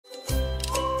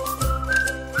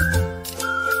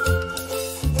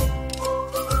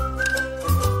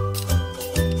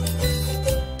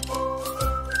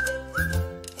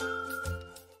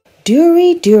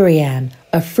Dury Durian,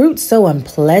 a fruit so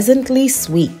unpleasantly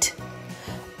sweet.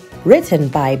 Written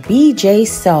by B.J.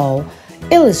 Seow,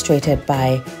 illustrated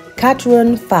by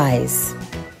Katrun Faiz.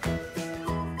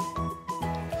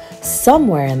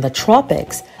 Somewhere in the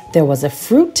tropics, there was a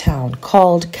fruit town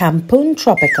called Kampung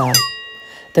Tropica.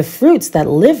 The fruits that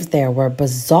lived there were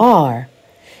bizarre.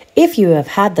 If you have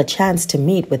had the chance to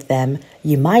meet with them,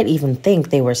 you might even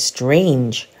think they were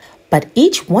strange. But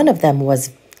each one of them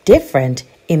was different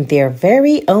in their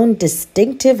very own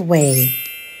distinctive way.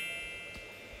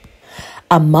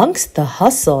 Amongst the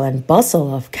hustle and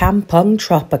bustle of Kampung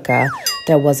Tropica,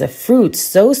 there was a fruit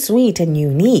so sweet and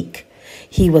unique.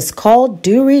 He was called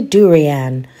Dury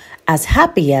Durian. As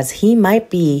happy as he might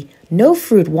be, no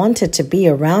fruit wanted to be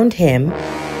around him.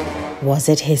 Was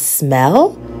it his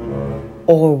smell?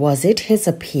 Or was it his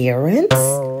appearance?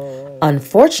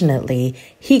 Unfortunately,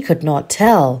 he could not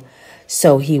tell.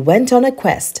 So he went on a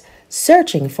quest,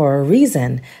 searching for a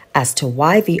reason as to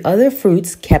why the other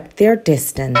fruits kept their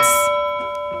distance.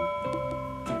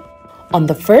 On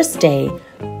the first day,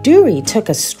 Dury took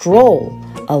a stroll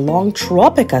along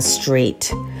Tropica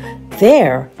Street.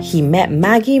 There, he met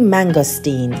Maggie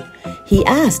Mangosteen. He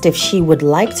asked if she would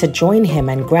like to join him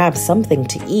and grab something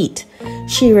to eat.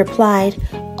 She replied,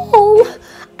 "Oh,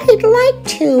 I'd like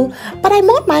to, but I'm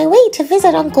on my way to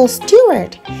visit Uncle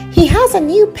Stuart. He has a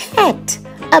new pet,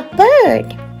 a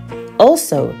bird."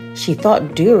 Also, she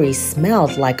thought Dury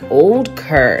smelled like old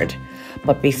curd.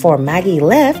 But before Maggie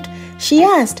left, she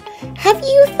asked, "Have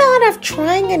you thought of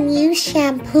trying a new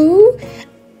shampoo?"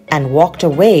 and walked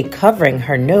away covering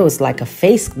her nose like a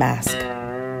face mask.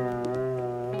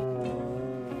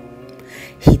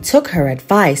 He took her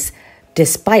advice.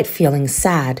 Despite feeling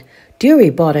sad, Dury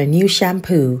bought a new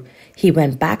shampoo. He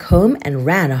went back home and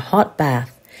ran a hot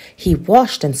bath. He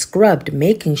washed and scrubbed,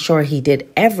 making sure he did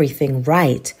everything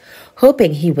right,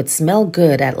 hoping he would smell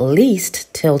good at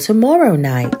least till tomorrow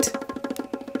night.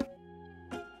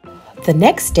 The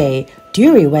next day,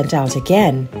 Dury went out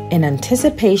again, in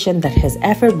anticipation that his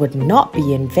effort would not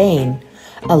be in vain.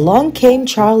 Along came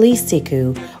Charlie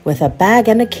Siku with a bag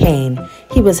and a cane.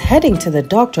 He was heading to the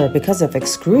doctor because of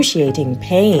excruciating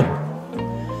pain.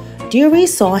 Dury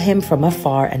saw him from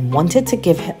afar and wanted to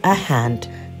give him a hand.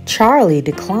 Charlie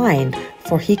declined,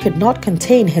 for he could not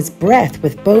contain his breath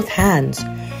with both hands.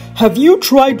 "Have you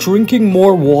tried drinking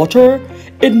more water?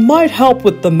 It might help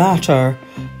with the matter,"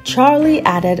 Charlie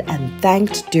added and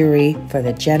thanked Dury for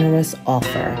the generous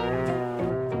offer.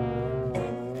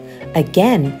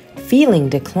 Again, feeling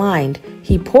declined,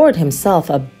 he poured himself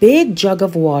a big jug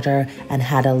of water and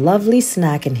had a lovely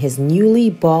snack in his newly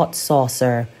bought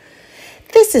saucer.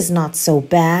 "This is not so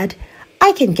bad.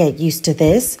 I can get used to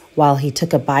this," while he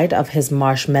took a bite of his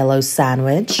marshmallow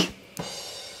sandwich.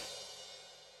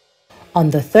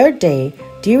 On the third day,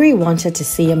 Dury wanted to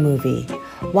see a movie.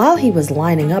 While he was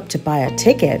lining up to buy a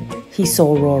ticket, he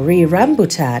saw Rory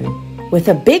Rambutan with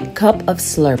a big cup of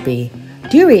Slurpee.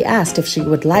 Dury asked if she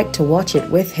would like to watch it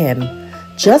with him.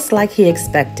 Just like he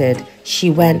expected, she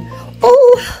went,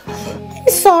 "Oh, I'm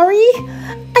sorry.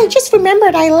 I just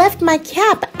remembered I left my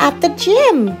cap at the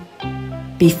gym."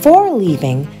 Before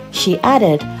leaving, she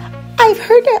added, "I've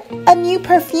heard a new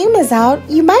perfume is out.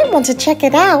 You might want to check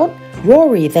it out."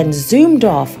 Rory then zoomed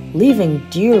off, leaving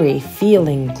Dury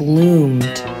feeling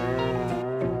gloomed.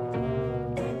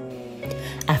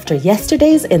 After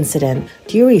yesterday's incident,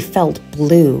 Dury felt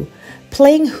blue.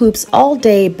 Playing hoops all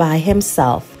day by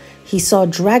himself, he saw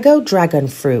Drago Dragon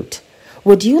Fruit.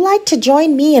 "Would you like to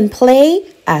join me and play?"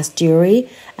 asked Dury,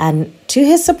 and to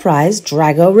his surprise,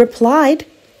 Drago replied,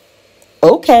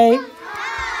 "Okay."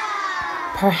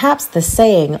 Perhaps the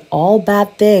saying, "all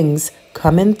bad things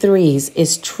come in threes,"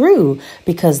 is true,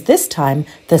 because this time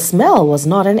the smell was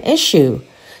not an issue.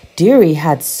 Dury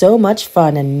had so much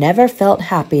fun and never felt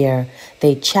happier.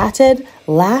 They chatted,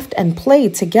 laughed, and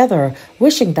played together,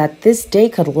 wishing that this day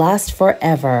could last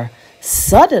forever.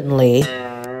 Suddenly,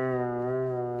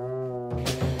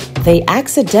 they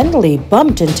accidentally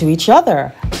bumped into each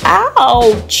other.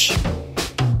 Ouch!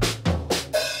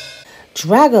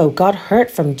 Drago got hurt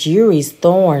from Dury's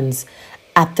thorns.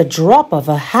 At the drop of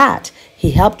a hat,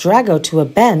 he helped Drago to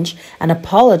a bench and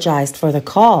apologized for the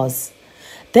cause.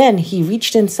 Then he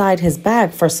reached inside his bag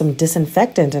for some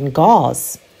disinfectant and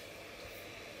gauze.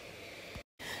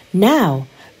 Now,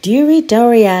 Dury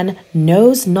Durian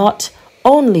knows not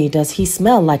only does he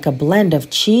smell like a blend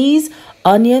of cheese,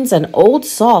 onions, and old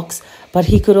socks, but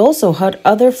he could also hurt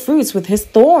other fruits with his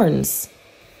thorns.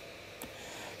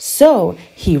 So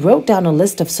he wrote down a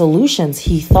list of solutions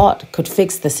he thought could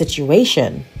fix the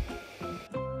situation.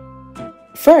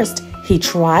 First, He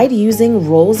tried using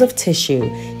rolls of tissue.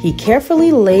 He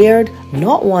carefully layered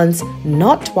not once,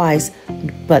 not twice,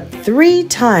 but 3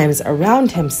 times around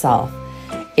himself.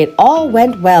 It all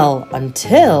went well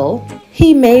until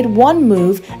he made one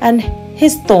move and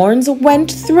his thorns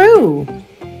went through.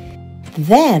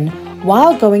 Then,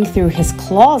 while going through his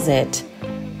closet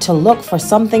to look for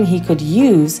something he could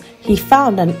use, he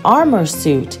found an armor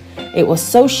suit. It was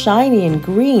so shiny and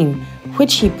green,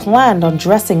 which he planned on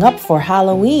dressing up for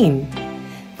Halloween.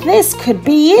 This could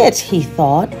be it, he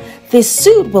thought. This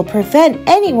suit will prevent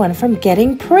anyone from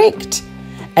getting pricked.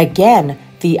 Again,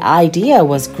 the idea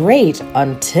was great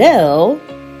until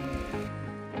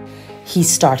he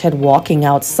started walking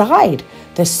outside.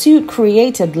 The suit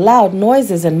created loud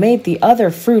noises and made the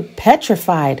other fruit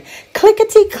petrified.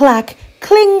 Clickety-clack,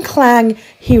 cling-clang.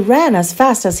 He ran as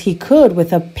fast as he could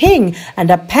with a ping and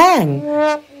a pang.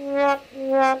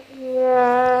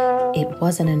 It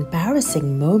was an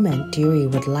embarrassing moment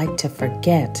Dury would like to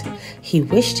forget. He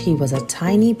wished he was a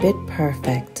tiny bit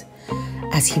perfect.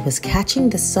 As he was catching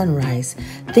the sunrise,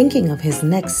 thinking of his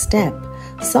next step,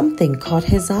 something caught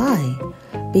his eye.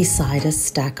 Beside a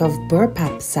stack of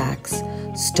burlap sacks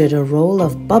stood a roll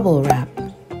of bubble wrap.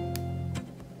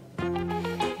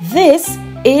 "This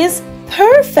is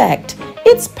perfect!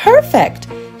 It's perfect!"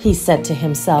 he said to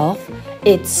himself.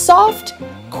 "It's soft,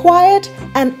 quiet,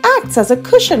 and acts as a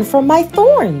cushion for my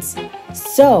thorns."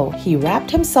 So he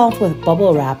wrapped himself with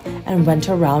bubble wrap and went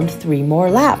around 3 more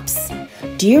laps.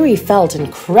 Dury felt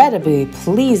incredibly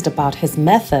pleased about his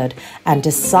method and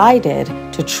decided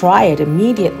to try it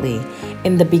immediately.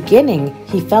 In the beginning,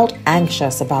 he felt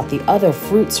anxious about the other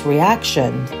fruit's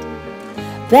reaction.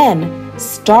 Then,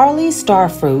 Starly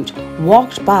Starfruit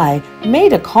walked by,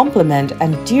 made a compliment,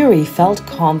 and Dury felt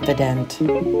confident.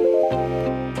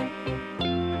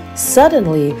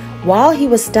 Suddenly, while he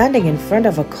was standing in front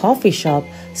of a coffee shop,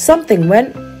 something went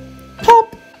pop.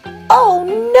 "Oh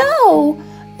no!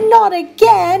 Not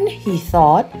again," he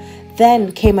thought.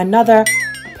 Then came another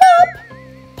pop,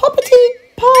 poppity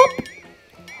pop.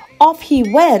 Off he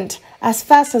went as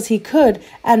fast as he could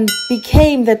and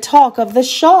became the talk of the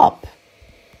shop.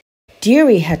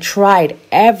 Dury had tried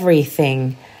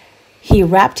everything. He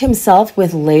wrapped himself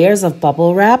with layers of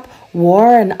bubble wrap,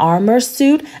 wore an armor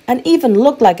suit, and even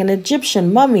looked like an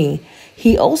Egyptian mummy.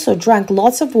 He also drank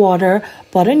lots of water,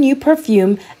 bought a new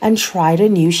perfume, and tried a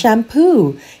new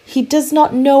shampoo. He does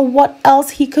not know what else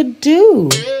he could do.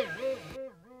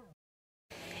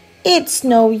 "It's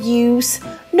no use.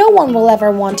 No one will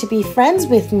ever want to be friends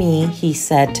with me," he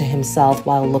said to himself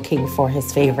while looking for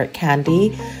his favorite candy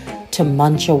to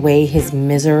munch away his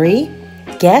misery.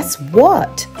 Guess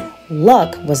what?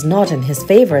 Luck was not in his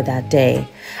favor that day,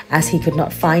 as he could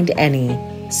not find any.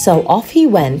 So off he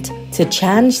went to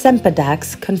Chan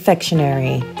Sempadak's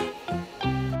confectionery.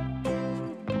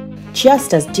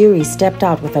 Just as Dury stepped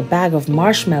out with a bag of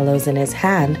marshmallows in his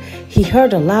hand, he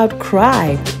heard a loud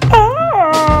cry.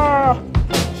 "Ah!"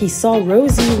 He saw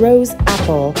Rosie Rose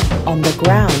Apple on the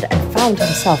ground and found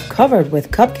himself covered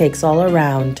with cupcakes all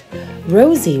around.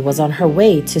 Rosie was on her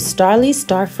way to Starly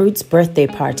Starfruit's birthday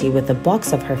party with a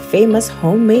box of her famous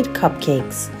homemade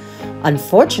cupcakes.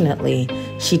 Unfortunately,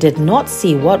 she did not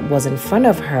see what was in front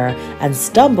of her and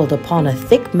stumbled upon a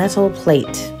thick metal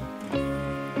plate.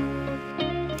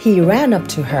 He ran up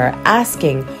to her,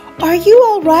 asking, "Are you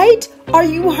all right? Are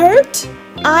you hurt?"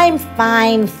 "I'm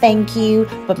fine, thank you,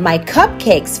 but my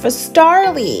cupcakes for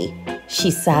Starly," she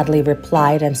sadly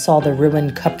replied and saw the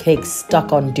ruined cupcakes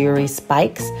stuck on Dury's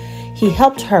spikes. He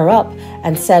helped her up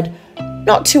and said,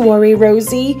 "Not to worry,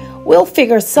 Rosie. We'll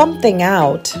figure something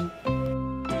out."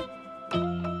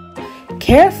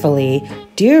 Carefully,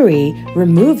 Dury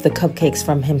removed the cupcakes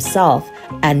from himself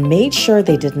and made sure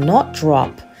they did not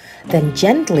drop. Then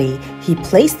gently, he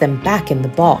placed them back in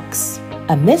the box.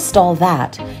 Amidst all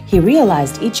that, he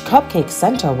realized each cupcake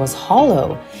center was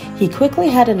hollow. He quickly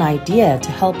had an idea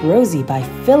to help Rosie by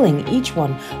filling each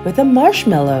one with a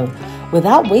marshmallow.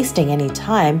 Without wasting any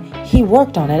time, he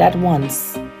worked on it at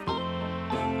once.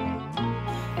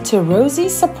 To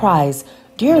Rosie's surprise,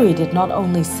 Dury did not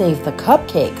only save the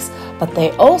cupcakes, but they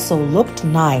also looked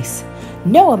nice.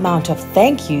 No amount of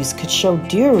thank yous could show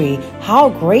Dury how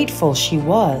grateful she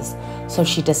was, so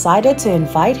she decided to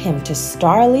invite him to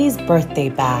Starly's birthday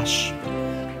bash.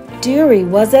 Dury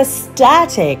was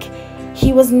ecstatic.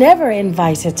 He was never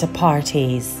invited to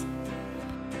parties.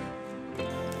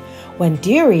 When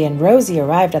Dury and Rosie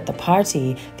arrived at the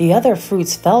party, the other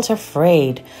fruits felt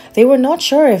afraid. They were not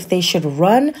sure if they should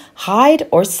run, hide,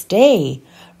 or stay.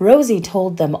 Rosie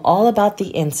told them all about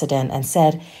the incident and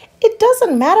said, "It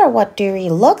doesn't matter what Dury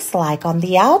looks like on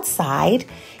the outside.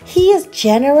 He is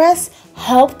generous,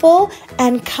 helpful,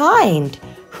 and kind,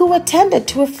 who attended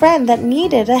to a friend that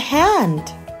needed a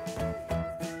hand.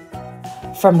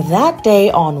 From that day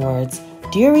onwards,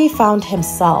 Dury found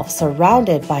himself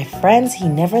surrounded by friends he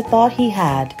never thought he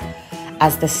had.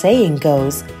 As the saying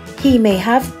goes, he may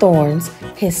have thorns,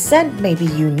 his scent may be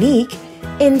unique,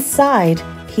 inside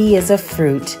he is a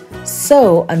fruit,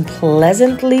 so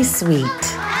unpleasantly sweet.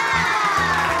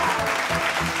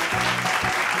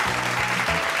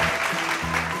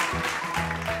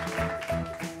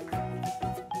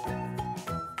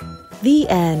 The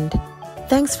end.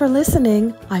 Thanks for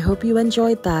listening. I hope you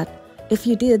enjoyed that. If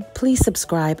you did, please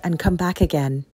subscribe and come back again.